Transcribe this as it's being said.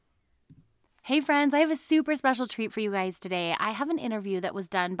Hey friends, I have a super special treat for you guys today. I have an interview that was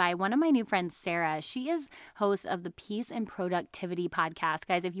done by one of my new friends, Sarah. She is host of the Peace and Productivity podcast.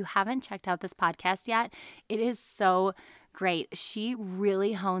 Guys, if you haven't checked out this podcast yet, it is so great. She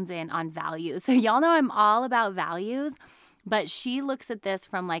really hones in on values. So y'all know I'm all about values, but she looks at this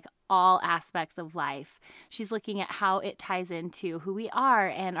from like all aspects of life. She's looking at how it ties into who we are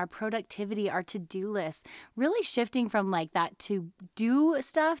and our productivity, our to-do list, really shifting from like that to do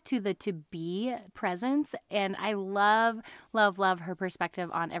stuff to the to be presence. And I love her perspective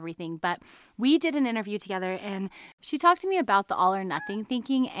on everything. But we did an interview together and she talked to me about the all or nothing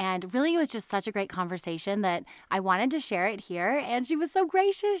thinking. And really, it was just such a great conversation that I wanted to share it here. And she was so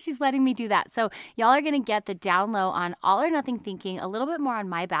gracious. She's letting me do that. So y'all are going to get the down low on all or nothing thinking, a little bit more on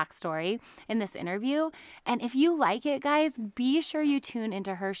my backstory in this interview. And if you like it, guys, be sure you tune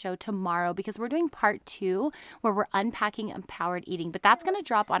into her show tomorrow because we're doing part 2 where we're unpacking empowered eating. But that's going to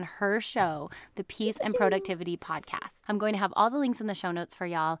drop on her show, the Peace and Productivity podcast. I'm going to have all the links in the show notes for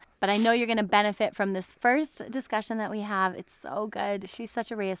y'all, but I know you're going to benefit from this first discussion that we have. It's so good. She's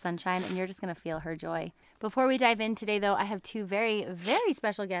such a ray of sunshine, and you're just going to feel her joy. Before we dive in today, though, I have 2 very, very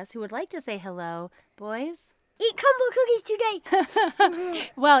special guests who would like to say hello. Boys? Eat crumble cookies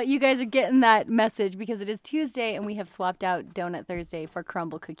today. Well, you guys are getting that message because it is Tuesday and we have swapped out Donut Thursday for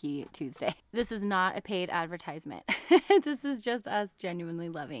Crumble Cookie Tuesday. This is not a paid advertisement. This is just us genuinely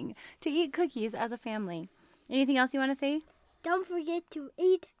loving to eat cookies as a family. Anything else you want to say? Don't forget to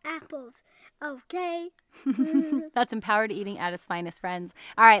eat apples, okay? That's empowered eating at its finest, friends.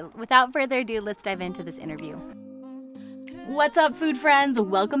 All right, without further ado, let's dive into this interview. What's up, food friends?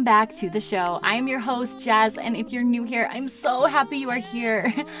 Welcome back to the show. I am your host, Jazz, and if you're new here, I'm so happy you are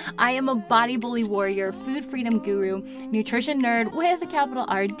here. I am a body bully warrior, food freedom guru, nutrition nerd with a capital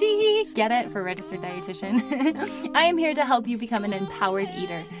RD, get it, for registered dietitian. I am here to help you become an empowered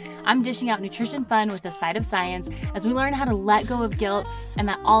eater. I'm dishing out nutrition fun with a side of science as we learn how to let go of guilt and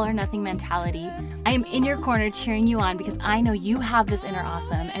that all or nothing mentality. I am in your corner cheering you on because I know you have this inner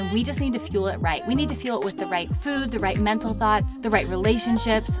awesome and we just need to fuel it right. We need to fuel it with the right food, the right mental thoughts, the right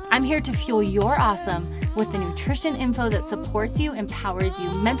relationships. I'm here to fuel your awesome with the nutrition info that supports you, empowers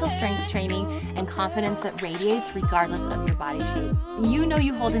you, mental strength training, and confidence that radiates regardless of your body shape. You know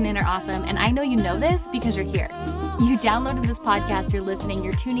you hold an inner awesome, and I know you know this because you're here. You downloaded this podcast, you're listening,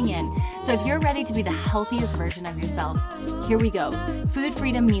 you're tuning in. So if you're ready to be the healthiest version of yourself, here we go. Food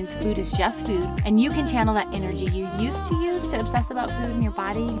freedom means food is just food, and you can channel that energy you used to use to obsess about food in your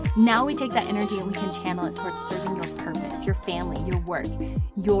body. Now we take that energy and we can channel it towards serving your purpose, your family, your work,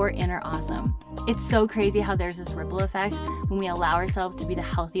 your inner awesome. It's so crazy how there's this ripple effect when we allow ourselves to be the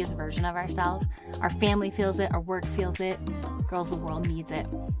healthiest version of ourselves. Our family feels it, our work feels it. Girls, the world needs it.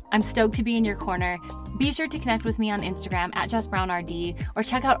 I'm stoked to be in your corner. Be sure to connect with me on Instagram at JessBrownRD or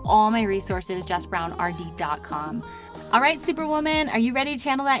check out all my resources, JessBrownRD.com. All right, Superwoman, are you ready to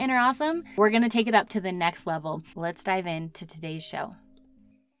channel that inner awesome? We're going to take it up to the next level. Let's dive into today's show.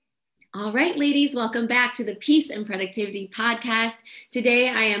 All right, ladies, welcome back to the Peace and Productivity podcast. Today,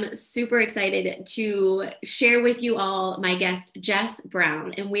 I am super excited to share with you all my guest, Jess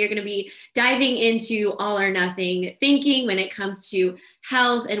Brown, and we are going to be diving into all or nothing thinking when it comes to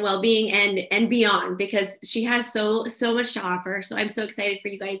health and well-being and beyond, because she has so much to offer. So I'm so excited for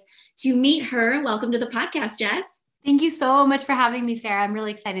you guys to meet her. Welcome to the podcast, Jess. Thank you so much for having me, Sarah. I'm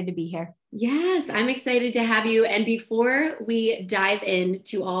really excited to be here. Yes, I'm excited to have you. And before we dive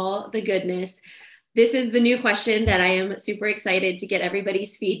into all the goodness, this is the new question that I am super excited to get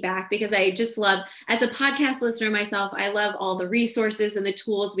everybody's feedback because I just love, as a podcast listener myself, I love all the resources and the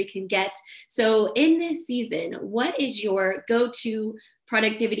tools we can get. So in this season, what is your go-to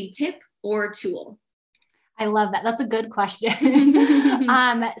productivity tip or tool? I love that. That's a good question.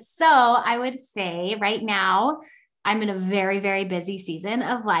 So I would say right now, I'm in a very, very busy season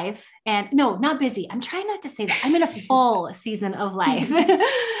of life. And no, not busy. I'm trying not to say that. I'm in a full season of life.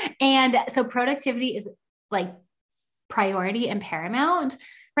 And so productivity is like priority and paramount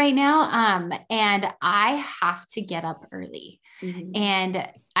right now. And I have to get up early. Mm-hmm. And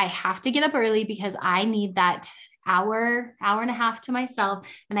I have to get up early because I need that hour and a half to myself.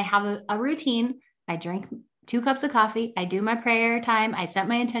 And I have a routine. I drink 2 cups of coffee. I do my prayer time. I set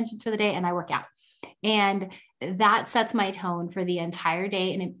my intentions for the day and I work out. And that sets my tone for the entire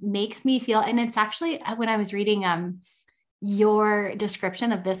day. And it makes me feel, and it's actually, when I was reading your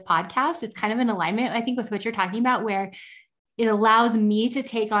description of this podcast, it's kind of in alignment, I think, with what you're talking about, where it allows me to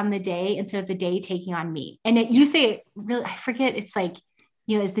take on the day instead of the day taking on me. And you say, really, I forget, it's like,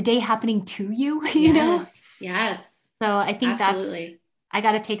 is the day happening to you? You know? Yes. So I think absolutely. I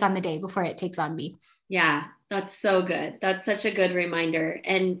got to take on the day before it takes on me. Yeah. That's so good. That's such a good reminder.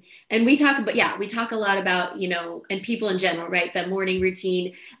 And we talk about, we talk a lot about, and people in general, right? That morning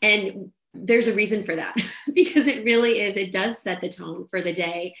routine. And there's a reason for that because it does set the tone for the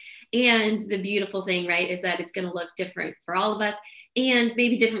day. And the beautiful thing, right, is that it's going to look different for all of us and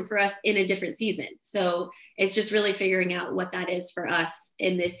maybe different for us in a different season. So it's just really figuring out what that is for us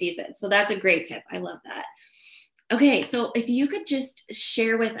in this season. So that's a great tip. I love that. Okay, so if you could just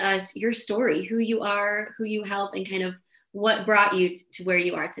share with us your story, who you are, who you help, and kind of what brought you to where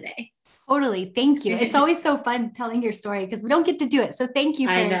you are today. Totally. Thank you. It's always so fun telling your story because we don't get to do it. So thank you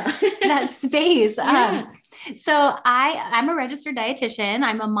for that space. Yeah. So I'm a registered dietitian.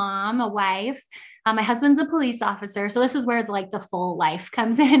 I'm a mom, a wife. My husband's a police officer. So this is where like the full life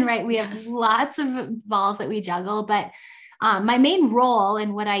comes in, right? We have lots of balls that we juggle, but my main role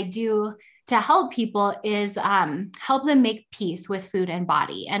in what I do to help people is help them make peace with food and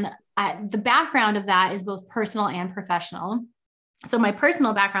body. And the background of that is both personal and professional. So my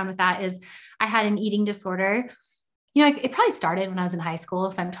personal background with that is I had an eating disorder. It probably started when I was in high school,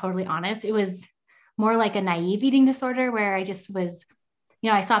 if I'm totally honest. It was more like a naive eating disorder where I just was,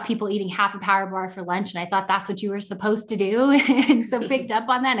 I saw people eating half a power bar for lunch and I thought that's what you were supposed to do. And so picked up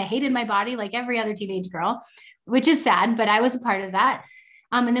on that. And I hated my body like every other teenage girl, which is sad, but I was a part of that.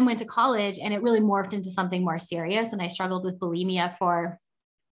 And then went to college and it really morphed into something more serious. And I struggled with bulimia for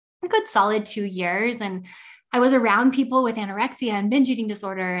a good solid 2 years. And I was around people with anorexia and binge eating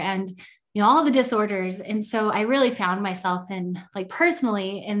disorder and, all the disorders. And so I really found myself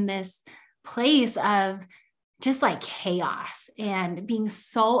personally in this place of just like chaos and being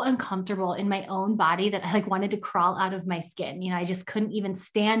so uncomfortable in my own body that I wanted to crawl out of my skin. I just couldn't even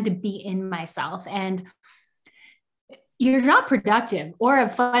stand to be in myself. And you're not productive or a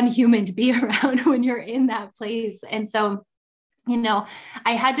fun human to be around when you're in that place. And so,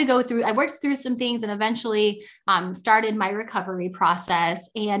 I worked through some things and eventually started my recovery process.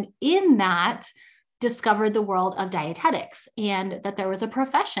 And in that, discovered the world of dietetics and that there was a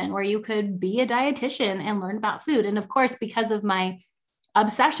profession where you could be a dietitian and learn about food. And of course, because of my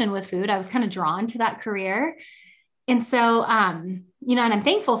obsession with food, I was kind of drawn to that career. And so, and I'm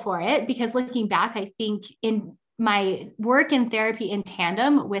thankful for it because looking back, I think in my work in therapy in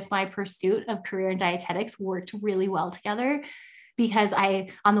tandem with my pursuit of career in dietetics worked really well together because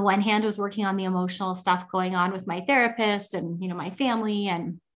I, on the one hand, was working on the emotional stuff going on with my therapist and, my family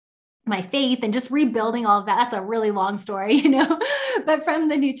and my faith and just rebuilding all of that. That's a really long story, but from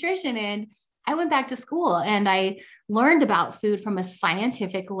the nutrition end, I went back to school and I learned about food from a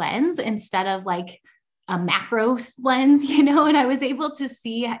scientific lens instead of like a macro lens, and I was able to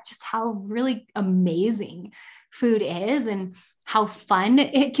see just how really amazing food is and how fun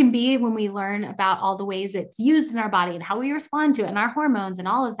it can be when we learn about all the ways it's used in our body and how we respond to it and our hormones and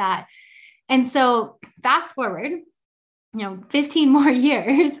all of that. And so fast forward, 15 more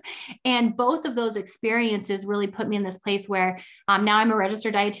years. And both of those experiences really put me in this place where now I'm a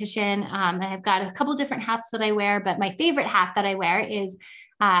registered dietitian. And I've got a couple different hats that I wear, but my favorite hat that I wear is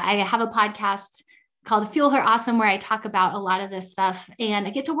I have a podcast called Fuel Her Awesome, where I talk about a lot of this stuff. And I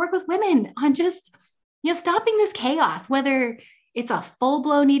get to work with women on just, stopping this chaos, whether it's a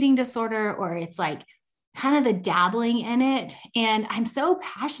full-blown eating disorder or it's like kind of the dabbling in it. And I'm so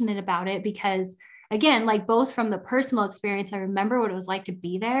passionate about it because again, like both from the personal experience, I remember what it was like to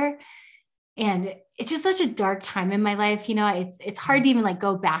be there. And it's just such a dark time in my life. It's hard to even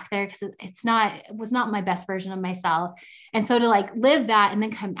go back there because it was not my best version of myself. And so to live that and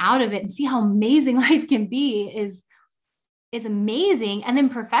then come out of it and see how amazing life can be is amazing. And then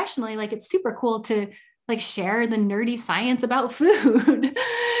professionally, it's super cool to share the nerdy science about food.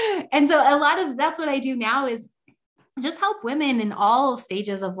 And so a lot of that's what I do now is just help women in all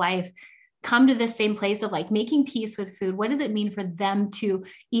stages of life come to this same place of making peace with food. What does it mean for them to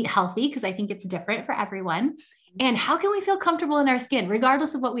eat healthy? Because I think it's different for everyone. And how can we feel comfortable in our skin,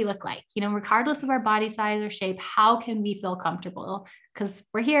 regardless of what we look like, regardless of our body size or shape, how can we feel comfortable? Because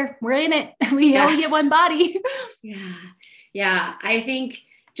we're here, we're in it. We only get one body. Yeah. I think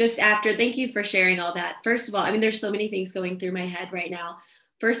thank you for sharing all that. First of all, there's so many things going through my head right now.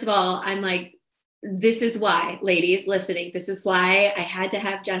 First of all, I'm this is why, ladies listening, this is why I had to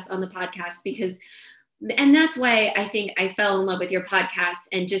have Jess on the podcast and that's why I think I fell in love with your podcast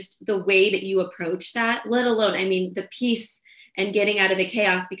and just the way that you approach that, let alone, the peace and getting out of the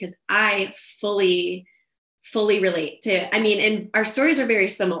chaos, because I fully relate to, and our stories are very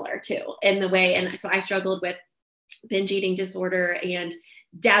similar too in the way. And so I struggled with binge eating disorder and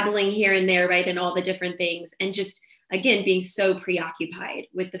dabbling here and there, right? And all the different things. And just, again, being so preoccupied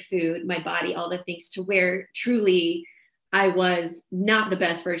with the food, my body, all the things to where truly I was not the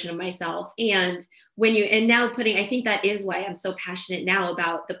best version of myself. And I think that is why I'm so passionate now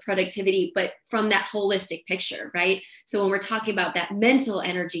about the productivity, but from that holistic picture, right? So when we're talking about that mental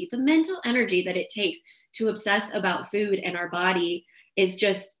energy, the mental energy that it takes to obsess about food and our body is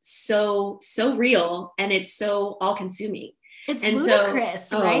just so real, and it's so all consuming. It's ludicrous,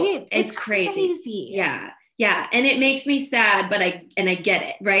 right? It's crazy. Yeah. Yeah. And it makes me sad, but I get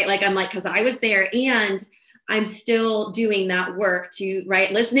it, right? Like, I'm like, cause I was there, and I'm still doing that work to,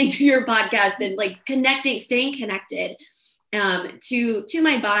 right, listening to your podcast and like staying connected to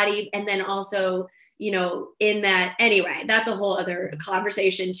my body. And then also, in that, anyway, that's a whole other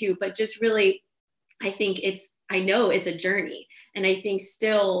conversation too, but just really, I know it's a journey. And I think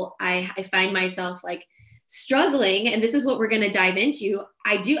still I find myself like struggling, and this is what we're going to dive into.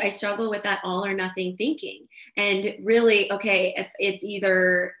 I struggle with that all or nothing thinking. And really, okay, if it's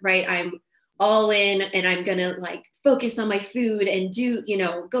either, right, I'm all in and I'm going to like focus on my food and do,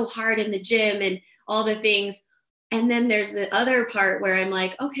 go hard in the gym and all the things. And then there's the other part where I'm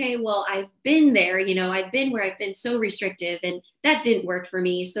like, okay, well, I've been there, I've been where I've been so restrictive and that didn't work for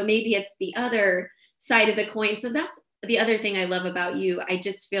me. So maybe it's the other side of the coin. So that's the other thing I love about you. I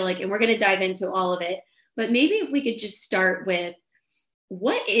just feel like, and we're going to dive into all of it, but maybe if we could just start with,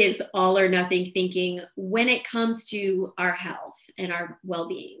 what is all or nothing thinking when it comes to our health and our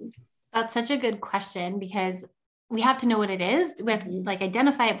well-being? That's such a good question, because we have to know what it is. We have to like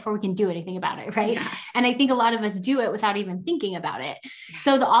identify it before we can do anything about it. Right. Yes. And I think a lot of us do it without even thinking about it. Yes.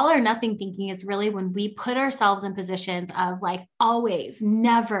 So the all or nothing thinking is really when we put ourselves in positions of like always,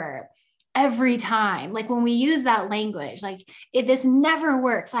 never, every time. Like when we use that language, like this never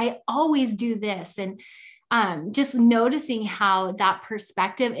works, I always do this. And just noticing how that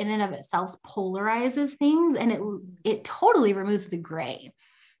perspective in and of itself polarizes things. And it totally removes the gray,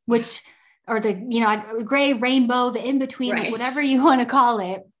 or the gray rainbow, the in-between, right, whatever you want to call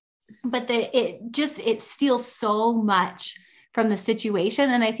it. But it steals so much from the situation.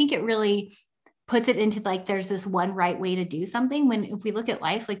 And I think it really puts it into like, there's this one right way to do something, when if we look at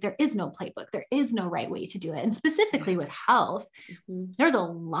life, like there is no playbook, there is no right way to do it. And specifically with health, there's a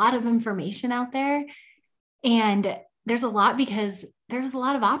lot of information out there, and there's a lot because there's a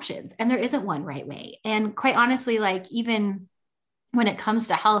lot of options, and there isn't one right way. And quite honestly, like even when it comes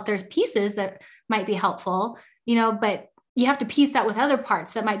to health, there's pieces that might be helpful, but you have to piece that with other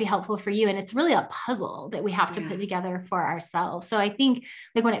parts that might be helpful for you. And it's really a puzzle that we have to put together for ourselves. So I think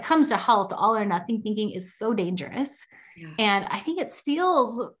like when it comes to health, all or nothing thinking is so dangerous. Yeah. And I think it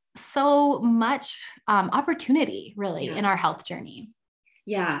steals so much opportunity really in our health journey.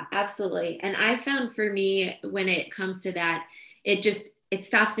 Yeah, absolutely. And I found for me, when it comes to that, it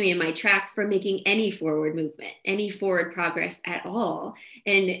stops me in my tracks from making any forward movement, any forward progress at all.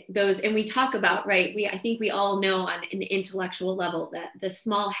 And we talk about, right, I think we all know on an intellectual level that the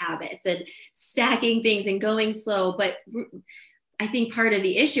small habits and stacking things and going slow. But I think part of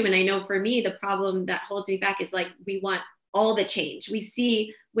the issue, and I know for me, the problem that holds me back is like, we want all the change.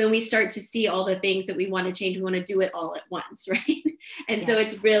 When we start to see all the things that we want to change, we want to do it all at once, right? And so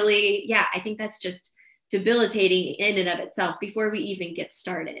it's really, I think that's just debilitating in and of itself before we even get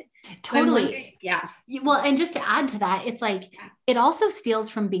started. Totally. Well, and just to add to that, it's like, it also steals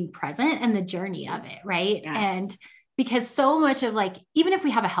from being present and the journey of it. Right. Yes. And because so much of like, even if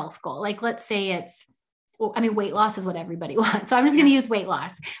we have a health goal, like let's say weight loss is what everybody wants. So I'm just going to use weight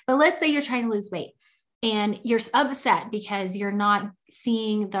loss, but let's say you're trying to lose weight and you're upset because you're not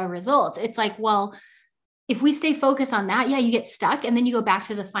seeing the results. It's like, well, if we stay focused on that, you get stuck. And then you go back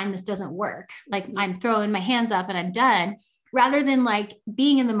to this doesn't work. Like I'm throwing my hands up and I'm done, rather than like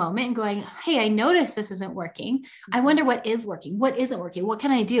being in the moment and going, hey, I noticed this isn't working. I wonder what is working. What isn't working? What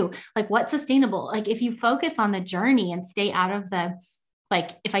can I do? Like what's sustainable? Like if you focus on the journey and stay out of the,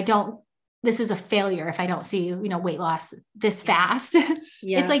 like, this is a failure. If I don't see, weight loss this fast,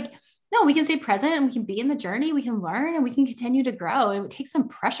 it's like, no, we can stay present and we can be in the journey. We can learn and we can continue to grow. It would take some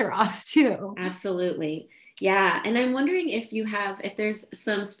pressure off too. Absolutely. Yeah. And I'm wondering if there's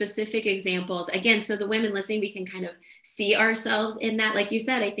some specific examples, again, so the women listening, we can kind of see ourselves in that. Like you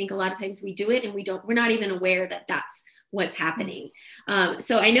said, I think a lot of times we do it and we're not even aware that that's what's happening.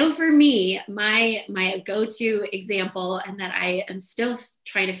 So I know for me, my go-to example, and that I am still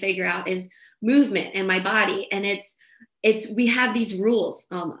trying to figure out, is movement and my body. And we have these rules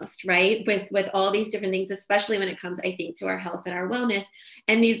almost, right? With all these different things, especially when it comes, I think, to our health and our wellness,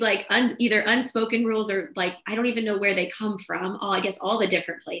 and these like either unspoken rules or like, I don't even know where they come from. I guess all the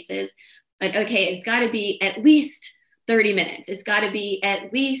different places, but okay, it's got to be at least 30 minutes. It's got to be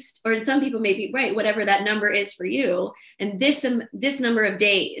at least, or some people may be right, whatever that number is for you, and this number of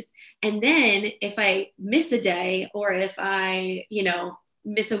days. And then if I miss a day, or if I,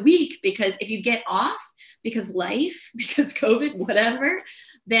 miss a week, because if you get off because life, because COVID, whatever,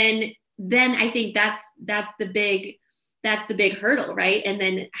 then I think that's the big hurdle, right? And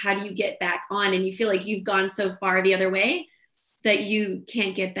then how do you get back on? And you feel like you've gone so far the other way that you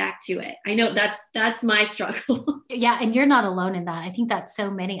can't get back to it. I know that's my struggle. Yeah. And you're not alone in that. I think that's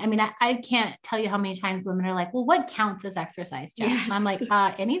so many. I mean, I can't tell you how many times women are like, well, what counts as exercise, Jess? Yes. And I'm like,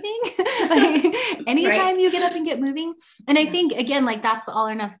 anything, like, anytime right. You get up and get moving. And I think, again, like that's all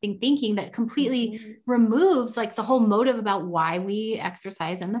or nothing thinking that completely removes like the whole motive about why we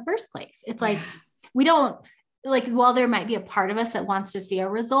exercise in the first place. It's like, we don't, like, while there might be a part of us that wants to see a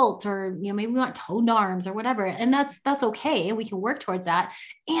result, or, maybe we want toned arms or whatever. And that's okay. We can work towards that.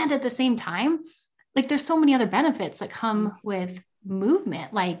 And at the same time, like there's so many other benefits that come with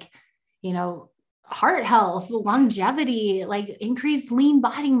movement, like, heart health, longevity, like increased lean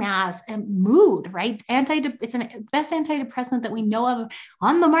body mass and mood, right? It's the best antidepressant that we know of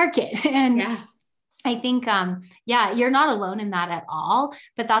on the market. And I think, you're not alone in that at all,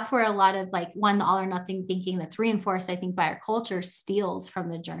 but that's where a lot of like the all or nothing thinking that's reinforced, I think, by our culture steals from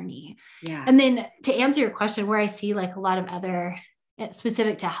the journey. Yeah. And then to answer your question, where I see like a lot of other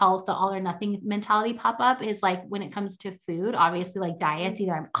specific to health, the all or nothing mentality pop up is like when it comes to food, obviously like diets,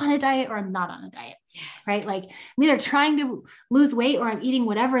 either I'm on a diet or I'm not on a diet, right? Like I'm either trying to lose weight or I'm eating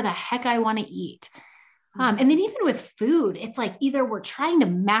whatever the heck I want to eat. And then even with food, it's like either we're trying to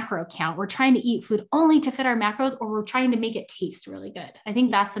macro count, we're trying to eat food only to fit our macros, or we're trying to make it taste really good. I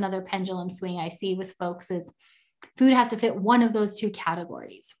think that's another pendulum swing I see with folks is food has to fit one of those two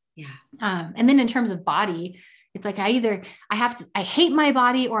categories. Yeah. And then in terms of body, it's like I hate my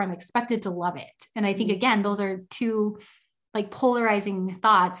body or I'm expected to love it. And I think, again, those are two like polarizing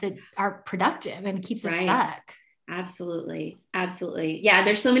thoughts that are productive and keeps us stuck. Absolutely. Absolutely. Yeah.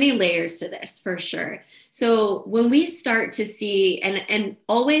 There's so many layers to this for sure. So when we start to see, and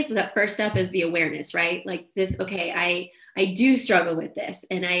always the first step is the awareness, right? Like this, okay, I do struggle with this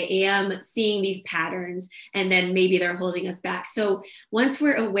and I am seeing these patterns, and then maybe they're holding us back. So once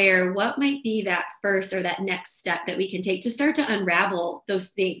we're aware, what might be that first or that next step that we can take to start to unravel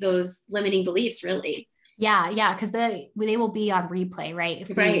those limiting beliefs, really? Yeah. Cause they will be on replay, right?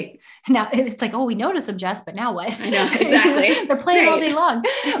 Now it's like, oh, we notice them, Jess, but now what? I know, exactly. They're playing all day long.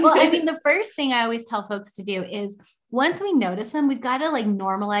 Well, I mean, the first thing I always tell folks to do is once we notice them, we've got to like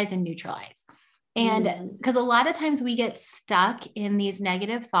normalize and neutralize. And because a lot of times we get stuck in these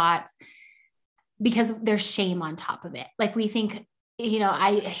negative thoughts because there's shame on top of it. Like we think,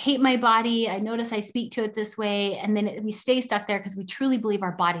 I hate my body. I notice I speak to it this way. And then we stay stuck there because we truly believe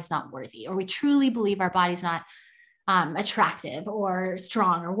our body's not worthy, or we truly believe our body's not attractive or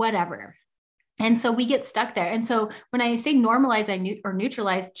strong or whatever. And so we get stuck there. And so when I say normalize or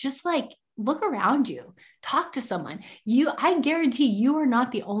neutralize, just like look around you, talk to someone. I guarantee you are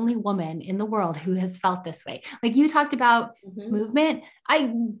not the only woman in the world who has felt this way. Like you talked about movement.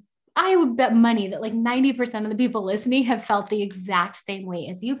 I would bet money that like 90% of the people listening have felt the exact same way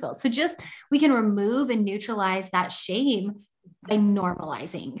as you feel. So we can remove and neutralize that shame by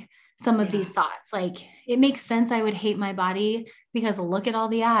normalizing some of these thoughts. Like it makes sense I would hate my body because look at all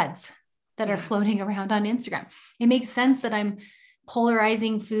the ads that are floating around on Instagram. It makes sense that I'm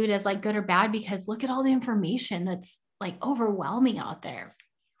polarizing food as like good or bad because look at all the information that's like overwhelming out there.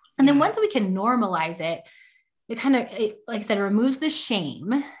 And then once we can normalize it, like I said, it removes the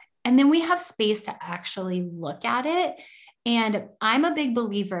shame. And then we have space to actually look at it. And I'm a big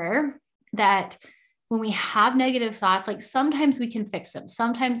believer that when we have negative thoughts, like sometimes we can fix them.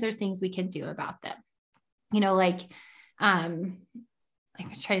 Sometimes there's things we can do about them. I'm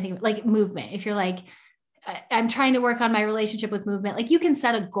trying to think of like movement. If you're like, I'm trying to work on my relationship with movement, like you can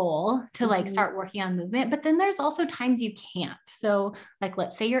set a goal to like start working on movement, but then there's also times you can't. So like,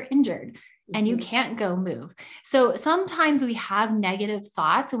 let's say you're injured and you can't go move. So sometimes we have negative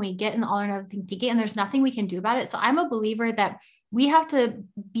thoughts and we get in the all or nothing thinking and there's nothing we can do about it. So I'm a believer that we have to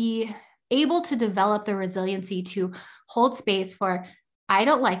be able to develop the resiliency to hold space for, I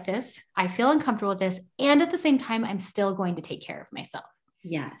don't like this. I feel uncomfortable with this. And at the same time, I'm still going to take care of myself.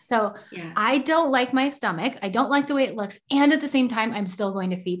 Yes. So I don't like my stomach. I don't like the way it looks. And at the same time, I'm still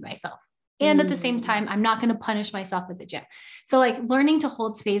going to feed myself. And at the same time, I'm not going to punish myself at the gym. So like learning to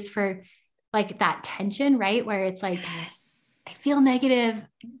hold space for like that tension, right? Where it's like, I feel negative,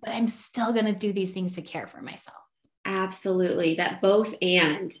 but I'm still going to do these things to care for myself. Absolutely. That both,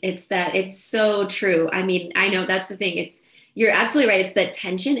 and it's so true. I mean, I know that's the thing. you're absolutely right. It's that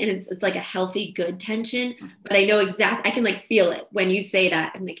tension, and it's like a healthy, good tension. But I know I can like feel it when you say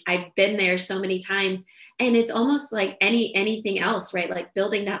that. I'm like, I've been there so many times, and it's almost like anything else, right? Like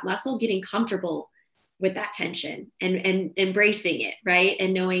building that muscle, getting comfortable with that tension and embracing it, right?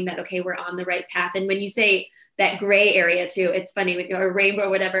 And knowing that, okay, we're on the right path. And when you say that gray area too, it's funny, when you're a rainbow or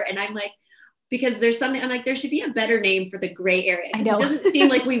whatever. And I'm like, because there's something, I'm like, there should be a better name for the gray area. I know. It doesn't seem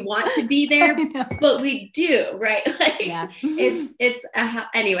like we want to be there, but we do, right? Like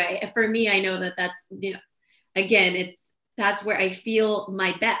anyway, for me, I know that that's, again, that's where I feel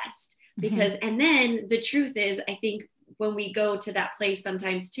my best because, and then the truth is, I think when we go to that place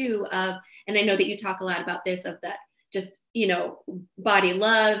sometimes too, and I know that you talk a lot about this, of that, just, body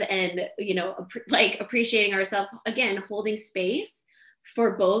love and, like appreciating ourselves, again, holding space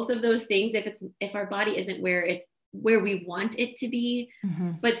for both of those things. If our body isn't where we want it to be,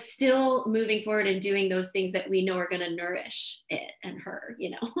 but still moving forward and doing those things that we know are going to nourish it and her,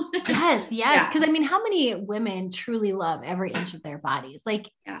 Yes. Yeah. Cause I mean, how many women truly love every inch of their bodies? Like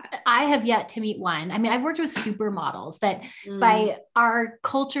I have yet to meet one. I mean, I've worked with supermodels that by our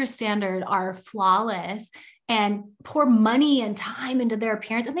culture standard are flawless and pour money and time into their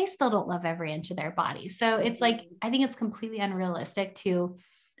appearance, and they still don't love every inch of their body. So it's like, I think it's completely unrealistic to,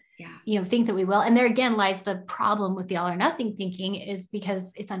 think that we will. And there again lies the problem with the all or nothing thinking, is because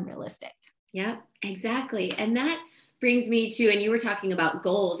it's unrealistic. Yeah, exactly. And that brings me to, and you were talking about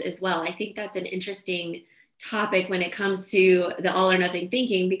goals as well. I think that's an interesting topic when it comes to the all or nothing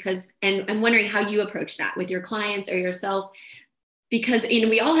thinking, because, and I'm wondering how you approach that with your clients or yourself, because,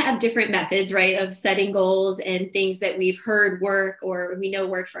 we all have different methods, right, of setting goals and things that we've heard work or we know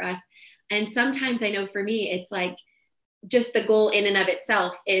work for us. And sometimes I know for me, it's like just the goal in and of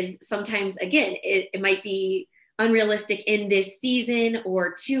itself is sometimes, again, it might be unrealistic in this season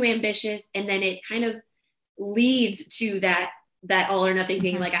or too ambitious. And then it kind of leads to that all or nothing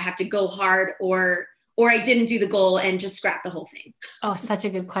thing. Like I have to go hard or I didn't do the goal and just scrap the whole thing. Oh, such a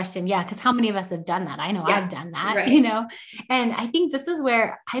good question. Yeah. Cause how many of us have done that? I know I've done that, right. And I think this is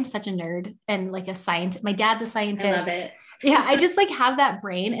where I'm such a nerd and like a scientist. My dad's a scientist. I love it. Yeah. I just like have that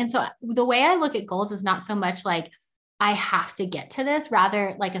brain. And so the way I look at goals is not so much like, I have to get to this,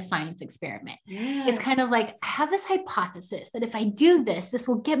 rather like a science experiment. Yes. It's kind of like, I have this hypothesis that if I do this, this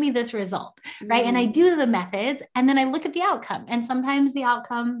will get me this result, right? And I do the methods and then I look at the outcome. And sometimes the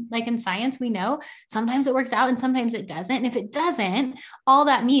outcome, like in science, we know sometimes it works out and sometimes it doesn't. And if it doesn't, all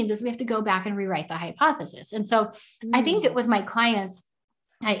that means is we have to go back and rewrite the hypothesis. And so I think that with my clients,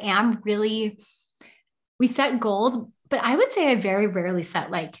 we set goals, but I would say I very rarely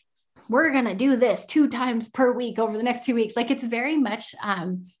set like, we're going to do this 2 times per week over the next 2 weeks. Like it's very much,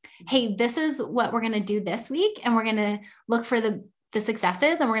 hey, this is what we're going to do this week. And we're going to look for the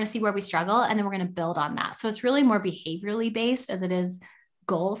successes and we're going to see where we struggle. And then we're going to build on that. So it's really more behaviorally based as it is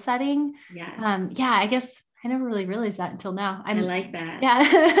goal setting. Yes. I guess I never really realized that until now. I like that.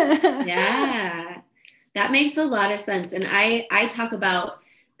 Yeah. Yeah. That makes a lot of sense. And I talk about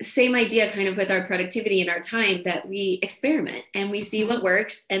same idea kind of with our productivity and our time, that we experiment and we see what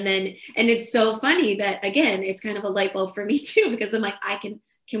works. And it's so funny that, again, it's kind of a light bulb for me too, because I'm like,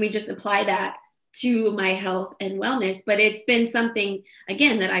 can we just apply that to my health and wellness? But it's been something,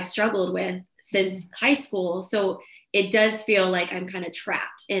 again, that I've struggled with since high school. So it does feel like I'm kind of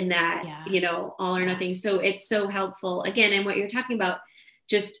trapped in that, all or nothing. So it's so helpful, again, and what you're talking about,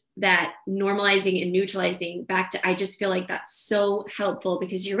 just that normalizing and neutralizing back to, I just feel like that's so helpful,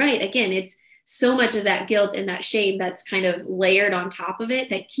 because you're right. Again, it's so much of that guilt and that shame that's kind of layered on top of it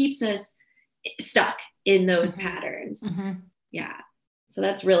that keeps us stuck in those patterns. Yeah. So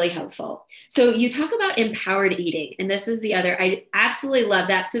that's really helpful. So you talk about empowered eating, and this is the other, I absolutely love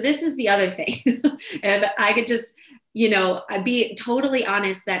that. So this is the other thing. And I could just, I'd be totally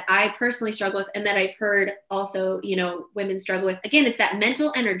honest that I personally struggle with, and that I've heard also, women struggle with. Again, it's that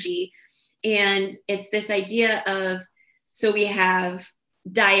mental energy. And it's this idea of, so we have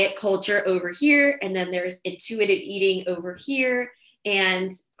diet culture over here, and then there's intuitive eating over here.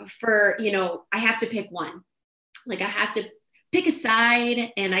 And for, I have to pick one. Like I have to pick a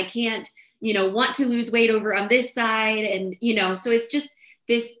side, and I can't, want to lose weight over on this side. And, so it's just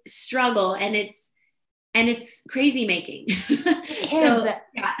this struggle, and it's crazy making. So,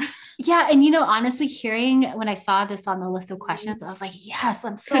 yeah. And, honestly, hearing when I saw this on the list of questions, I was like, yes,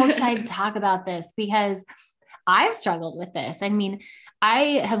 I'm so excited to talk about this, because I've struggled with this. I mean,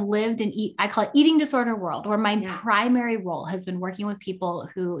 I have lived in I call it eating disorder world, where my primary role has been working with people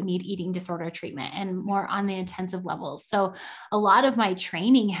who need eating disorder treatment, and more on the intensive levels. So a lot of my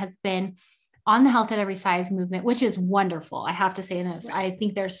training has been on the Health at Every Size movement, which is wonderful. I have to say this. I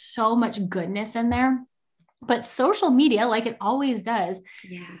think there's so much goodness in there. But social media, like it always does,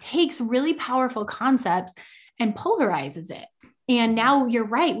 Yeah. takes really powerful concepts and polarizes it. And now you're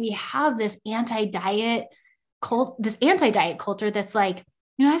right. We have this anti-diet culture that's like,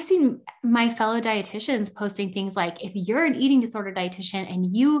 I've seen my fellow dietitians posting things like, if you're an eating disorder dietitian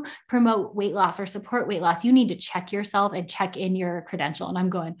and you promote weight loss or support weight loss, you need to check yourself and check in your credential. And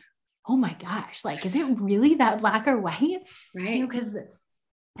I'm going, oh my gosh, like, is it really that black or white? Right. Because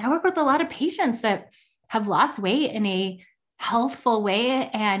I work with a lot of patients that have lost weight in a healthful way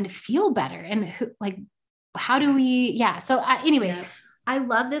and feel better. And how do we, So anyways, I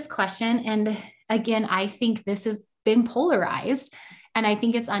love this question. And again, I think this has been polarized and I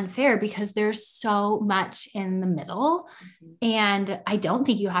think it's unfair because there's so much in the middle. And I don't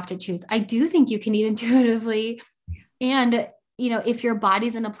think you have to choose. I do think you can eat intuitively. And, if your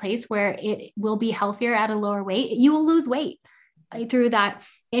body's in a place where it will be healthier at a lower weight, you will lose weight through that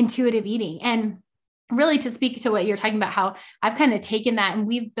intuitive eating. And really to speak to what you're talking about, how I've kind of taken that and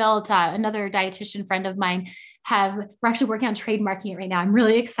we've built another dietitian friend of mine we're actually working on trademarking it right now. I'm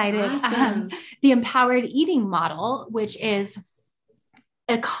really excited. Awesome. The empowered eating model, which is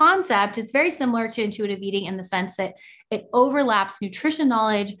a concept. It's very similar to intuitive eating in the sense that it overlaps nutrition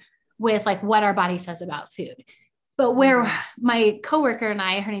knowledge with like what our body says about food. But where my coworker and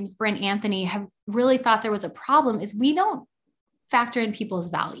I, her name's Bryn Anthony, have really thought there was a problem is we don't factor in people's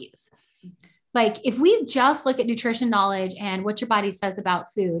values. Like if we just look at nutrition knowledge and what your body says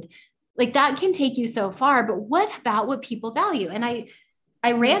about food, like that can take you so far, but what about what people value? And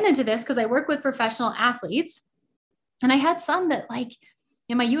I ran into this because I work with professional athletes and I had some that like,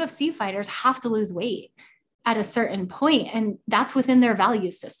 my UFC fighters have to lose weight at a certain point, and that's within their value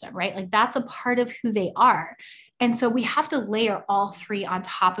system, right? Like that's a part of who they are. And so we have to layer all three on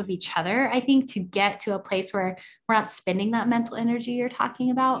top of each other, I think, to get to a place where we're not spending that mental energy you're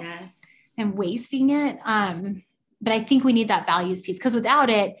talking about and wasting it. But I think we need that values piece because without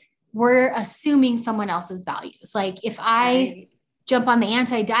it, we're assuming someone else's values. Like if I jump on the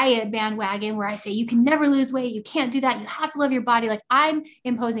anti-diet bandwagon where I say, you can never lose weight, you can't do that, you have to love your body. Like I'm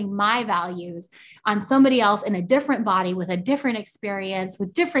imposing my values on somebody else in a different body with a different experience,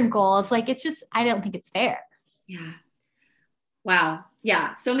 with different goals. Like it's just, I don't think it's fair. Yeah. Wow.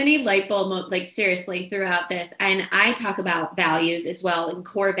 Yeah. So many light bulb, like seriously throughout this. And I talk about values as well and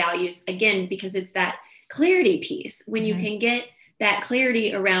core values again, because it's that clarity piece. When you can get that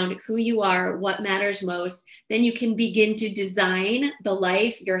clarity around who you are, what matters most, then you can begin to design the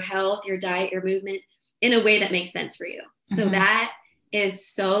life, your health, your diet, your movement in a way that makes sense for you. So that is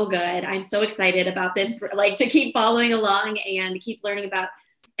so good. I'm so excited about this, like to keep following along and keep learning about,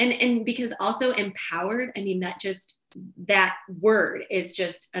 and because also empowered, I mean, that word is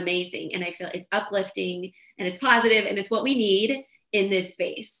just amazing. And I feel it's uplifting and it's positive and it's what we need in this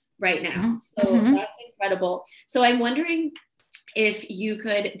space right now. So that's incredible. So I'm wondering if you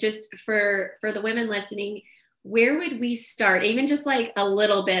could just for the women listening, where would we start? Even just like a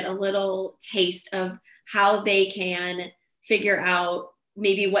little taste of how they can figure out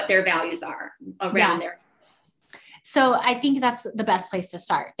maybe what their values are around there. So I think that's the best place to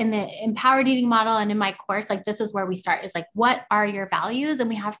start in the empowered eating model. And in my course, like this is where we start is like, what are your values? And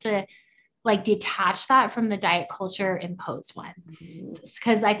we have to like detach that from the diet culture imposed one.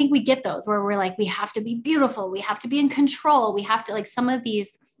 Because I think we get those where we're like, we have to be beautiful. We have to be in control. We have to like some of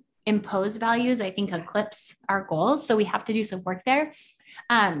these imposed values, I think eclipse our goals. So we have to do some work there.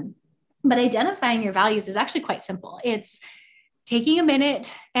 But identifying your values is actually quite simple. It's taking a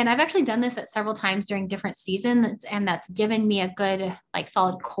minute. And I've actually done this at several times during different seasons. And that's given me a good, like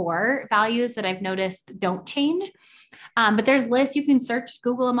solid core values that I've noticed don't change. But there's lists, you can search,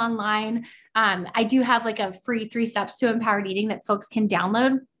 Google them online. I do have like a free 3 steps to empowered eating that folks can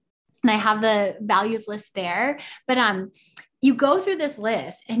download. And I have the values list there, but, you go through this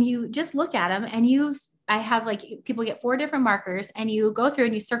list and you just look at them and I have like people get 4 different markers and you go through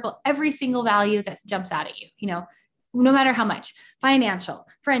and you circle every single value that jumps out at you, no matter how much, financial,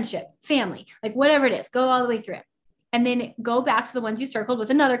 friendship, family, like whatever it is, go all the way through it. And then go back to the ones you circled with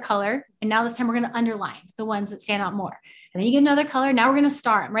another color. And now this time we're going to underline the ones that stand out more. And then you get another color. Now we're going to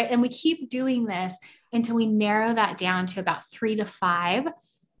star them, right? And we keep doing this until we narrow that down to about 3 to 5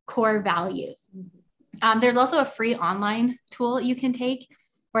 core values. There's also a free online tool you can take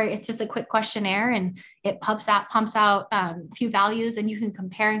where it's just a quick questionnaire and it pumps out a few values and you can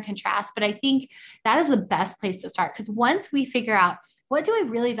compare and contrast. But I think that is the best place to start because once we figure out what do I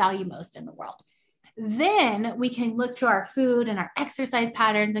really value most in the world, then we can look to our food and our exercise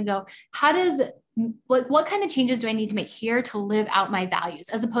patterns and go, what kind of changes do I need to make here to live out my values?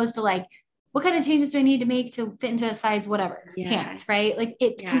 As opposed to like, what kind of changes do I need to make to fit into a size, whatever pants, right? Like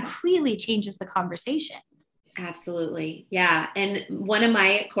it completely changes the conversation. Absolutely. Yeah. And one of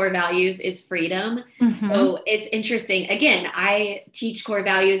my core values is freedom. Mhm. So it's interesting. Again, I teach core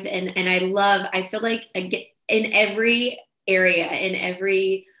values and I feel like in every area, in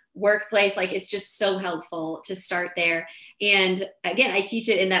every workplace, like it's just so helpful to start there. And again, I teach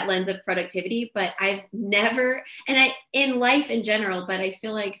it in that lens of productivity, but I've never, in life in general, but I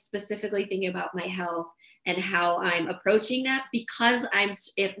feel like specifically thinking about my health and how I'm approaching that because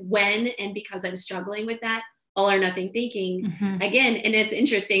because I'm struggling with that all or nothing thinking again. And it's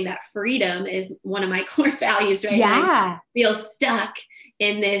interesting that freedom is one of my core values, right? Yeah. And I feel stuck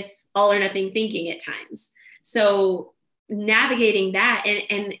in this all or nothing thinking at times. So navigating that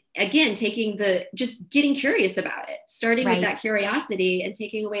and again, just getting curious about it, starting with that curiosity and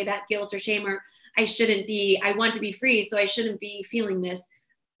taking away that guilt or shame, or I want to be free, so I shouldn't be feeling this,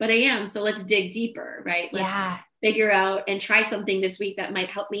 but I am. So let's dig deeper, right? Let's figure out and try something this week that might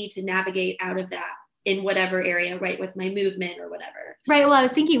help me to navigate out of that in whatever area, right? With my movement or whatever. Right. Well, I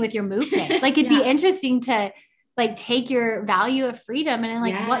was thinking with your movement, like it'd be interesting to like take your value of freedom and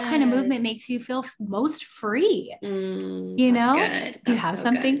like what kind of movement makes you feel most free? You know, good. Do you have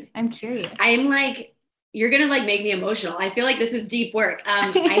something? Good. I'm curious. I'm like, you're going to like make me emotional. I feel like this is deep work.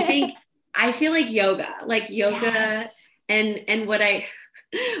 I feel like yoga and what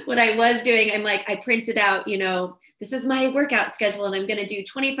I was doing, I'm like, I printed out, this is my workout schedule and I'm going to do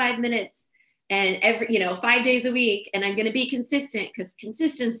 25 minutes and every, 5 days a week. And I'm going to be consistent because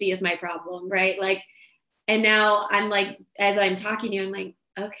consistency is my problem. Right. Like, and now I'm like, as I'm talking to you, I'm like,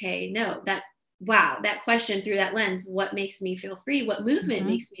 okay, no, that question through that lens, what makes me feel free? What movement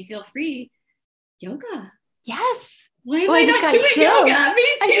makes me feel free? Yoga. Yes. Why am I not doing yoga? Me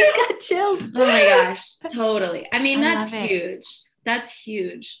too. I just got chilled. Oh my gosh. Totally. I mean, that's huge. That's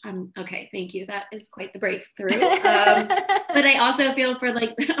huge. Okay. Thank you. That is quite the breakthrough. But I also feel for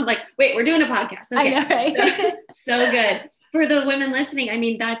like, I'm like, wait, we're doing a podcast. Okay. I know, right? So good. For the women listening, I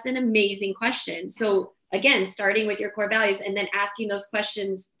mean, that's an amazing question. So again, starting with your core values and then asking those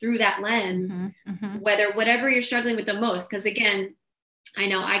questions through that lens, whatever you're struggling with the most. Because again, I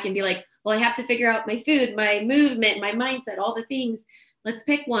know I can be like, well, I have to figure out my food, my movement, my mindset, all the things. Let's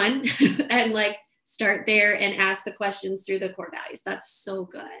pick one and like start there and ask the questions through the core values. That's so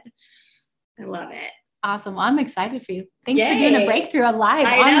good. I love it. Awesome. Well, I'm excited for you. Thanks for doing a breakthrough live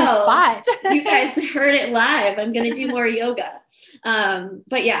on the spot. You guys heard it live. I'm going to do more yoga.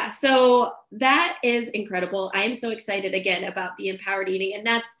 But yeah, so that is incredible. I am so excited again about the empowered eating. And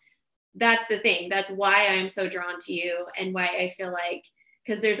that's the thing. That's why I'm so drawn to you and why I feel like,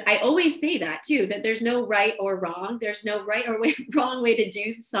 because I always say that too, that there's no right or wrong. There's no right or wrong way to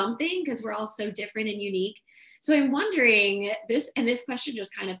do something because we're all so different and unique. So I'm wondering this question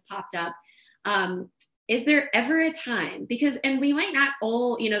just kind of popped up. Is there ever a time, and we might not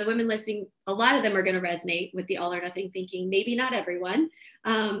all, the women listening, a lot of them are going to resonate with the all or nothing thinking, maybe not everyone.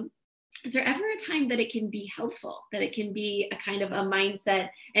 Is there ever a time that it can be helpful, that it can be a kind of a mindset?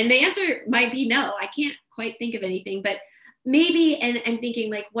 And the answer might be no. I can't quite think of anything, but maybe, and I'm thinking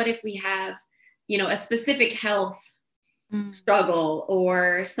like, what if we have, a specific health struggle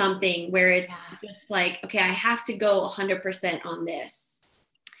or something where it's just like, okay, I have to go 100% on this.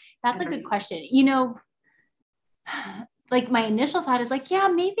 That's a good question. Like my initial thought is like, yeah,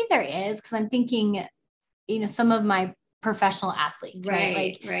 maybe there is. Cause I'm thinking, some of my professional athletes,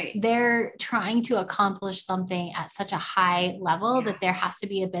 right? They're trying to accomplish something at such a high level that there has to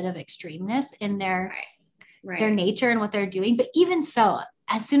be a bit of extremeness in their nature and what they're doing. But even so,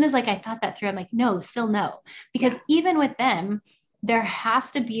 as soon as like I thought that through, I'm like, no, still no, because even with them, there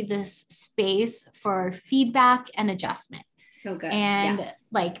has to be this space for feedback and adjustment. So good. And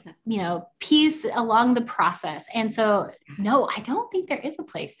peace along the process. And so, no, I don't think there is a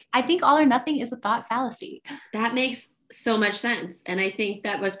place. I think all or nothing is a thought fallacy. That makes so much sense. And I think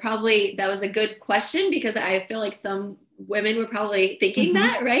that was a good question because I feel like some women were probably thinking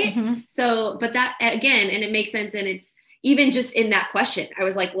that, right? So, but that again, and it makes sense. And it's even just in that question, I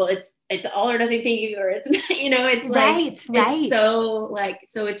was like, well, it's all or nothing thinking, or it's, it's like, it's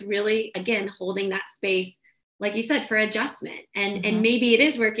so it's really, again, holding that space, like you said, for adjustment and maybe it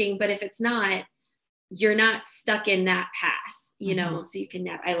is working, but if it's not, you're not stuck in that path, so you can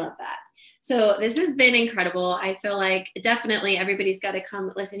I love that. So this has been incredible. I feel like definitely everybody's got to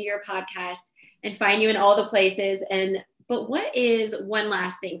come listen to your podcast and find you in all the places. But what is one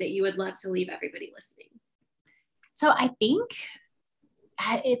last thing that you would love to leave everybody listening? So I think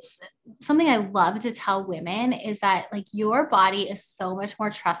it's something I love to tell women is that like your body is so much more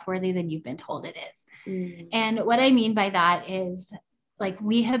trustworthy than you've been told it is. And what I mean by that is like,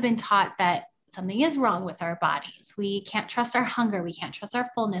 we have been taught that something is wrong with our bodies. We can't trust our hunger. We can't trust our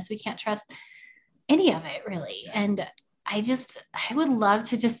fullness. We can't trust any of it really. And I would love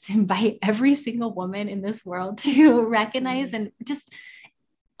to just invite every single woman in this world to recognize and just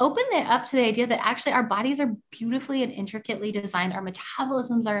open it up to the idea that actually our bodies are beautifully and intricately designed. Our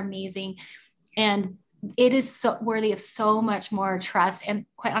metabolisms are amazing. And it is so worthy of so much more trust and,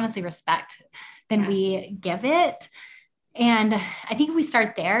 quite honestly, respect than we give it. And I think if we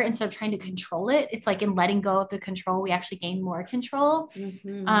start there instead of trying to control it, it's like in letting go of the control, we actually gain more control.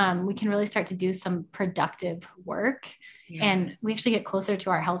 Mm-hmm. We can really start to do some productive work, and we actually get closer to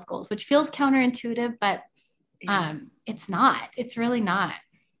our health goals, which feels counterintuitive, but it's not. It's really not.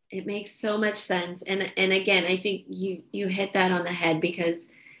 It makes so much sense. And again, I think you hit that on the head, because,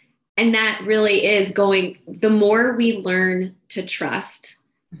 and that really is the more we learn to trust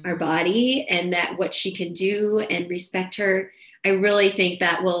our body and that what she can do and respect her, I really think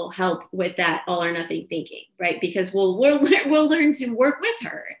that will help with that all or nothing thinking, right? Because we'll learn to work with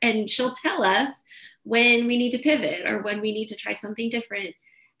her, and she'll tell us when we need to pivot or when we need to try something different.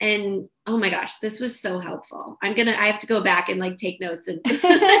 And oh my gosh, this was so helpful. I have to go back and like take notes, and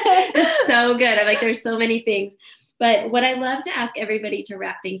it's so good. I'm like, there's so many things. But what I love to ask everybody to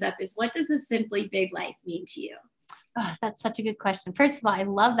wrap things up is, what does a simply big life mean to you? Oh, that's such a good question. First of all, I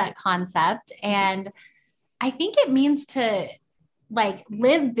love that concept. And I think it means to like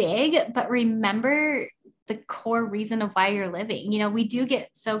live big, but remember the core reason of why you're living. You know, we do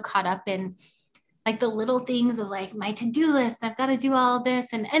get so caught up in like the little things of like my to-do list, I've got to do all this.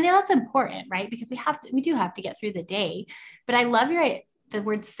 And that's important, right? Because we do have to get through the day. But I love the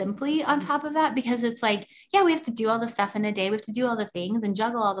word simply on top of that, because it's like, yeah, we have to do all the stuff in a day. We have to do all the things and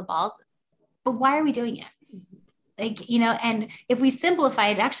juggle all the balls, but why are we doing it? Like, you know, and if we simplify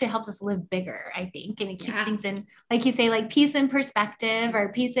it, it actually helps us live bigger, I think. And it keeps things in, like you say, like peace and perspective,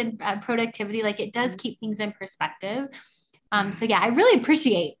 or peace and productivity. Like it does keep things in perspective. So yeah, I really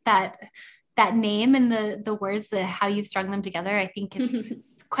appreciate that name and the words, how you've strung them together. I think it's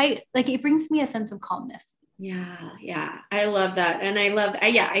quite like, it brings me a sense of calmness. Yeah. I love that. And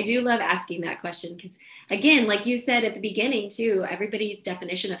I do love asking that question, because again, like you said at the beginning too, everybody's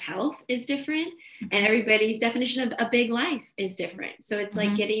definition of health is different, and everybody's definition of a big life is different. So it's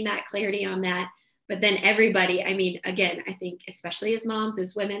like getting that clarity on that. But then everybody, I mean, again, I think especially as moms,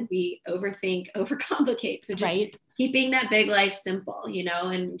 as women, we overthink, overcomplicate. So just keeping that big life simple, you know,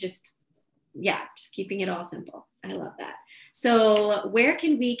 and just keeping it all simple. I love that. So where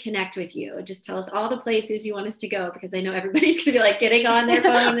can we connect with you? Just tell us all the places you want us to go, because I know everybody's going to be like getting on their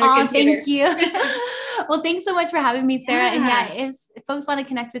phone and their computer. Thank you. Well, thanks so much for having me, Sarah. And if folks want to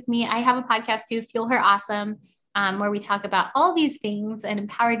connect with me, I have a podcast too, Fuel Her Awesome, where we talk about all these things and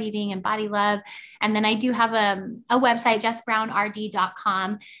empowered eating and body love. And then I do have a website,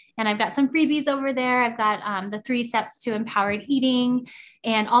 jessbrownrd.com. And I've got some freebies over there. I've got the 3 steps to empowered eating,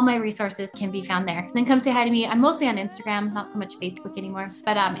 and all my resources can be found there. And then come say hi to me. I'm mostly on Instagram, not so much Facebook anymore,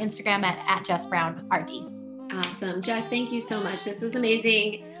 but Instagram at jessbrownrd. Awesome. Jess, thank you so much. This was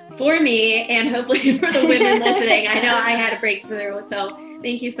amazing for me, and hopefully for the women listening. I know I had a breakthrough. So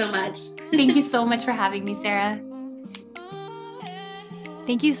thank you so much. Thank you so much for having me, Sarah.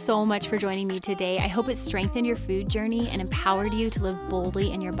 Thank you so much for joining me today. I hope it strengthened your food journey and empowered you to live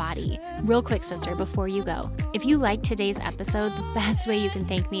boldly in your body. Real quick, sister, before you go, if you liked today's episode, the best way you can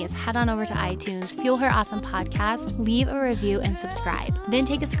thank me is head on over to iTunes, Fuel Her Awesome Podcast, leave a review and subscribe. Then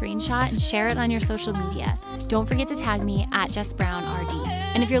take a screenshot and share it on your social media. Don't forget to tag me at JessBrownRD.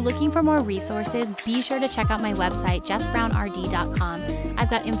 And if you're looking for more resources, be sure to check out my website, jessbrownrd.com. I've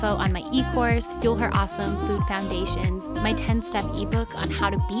got info on my e-course, Fuel Her Awesome Food Foundations, my 10-step ebook on how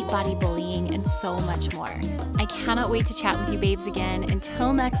to beat body bullying, and so much more. I cannot wait to chat with you babes again.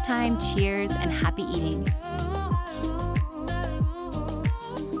 Until next time, cheers and happy eating.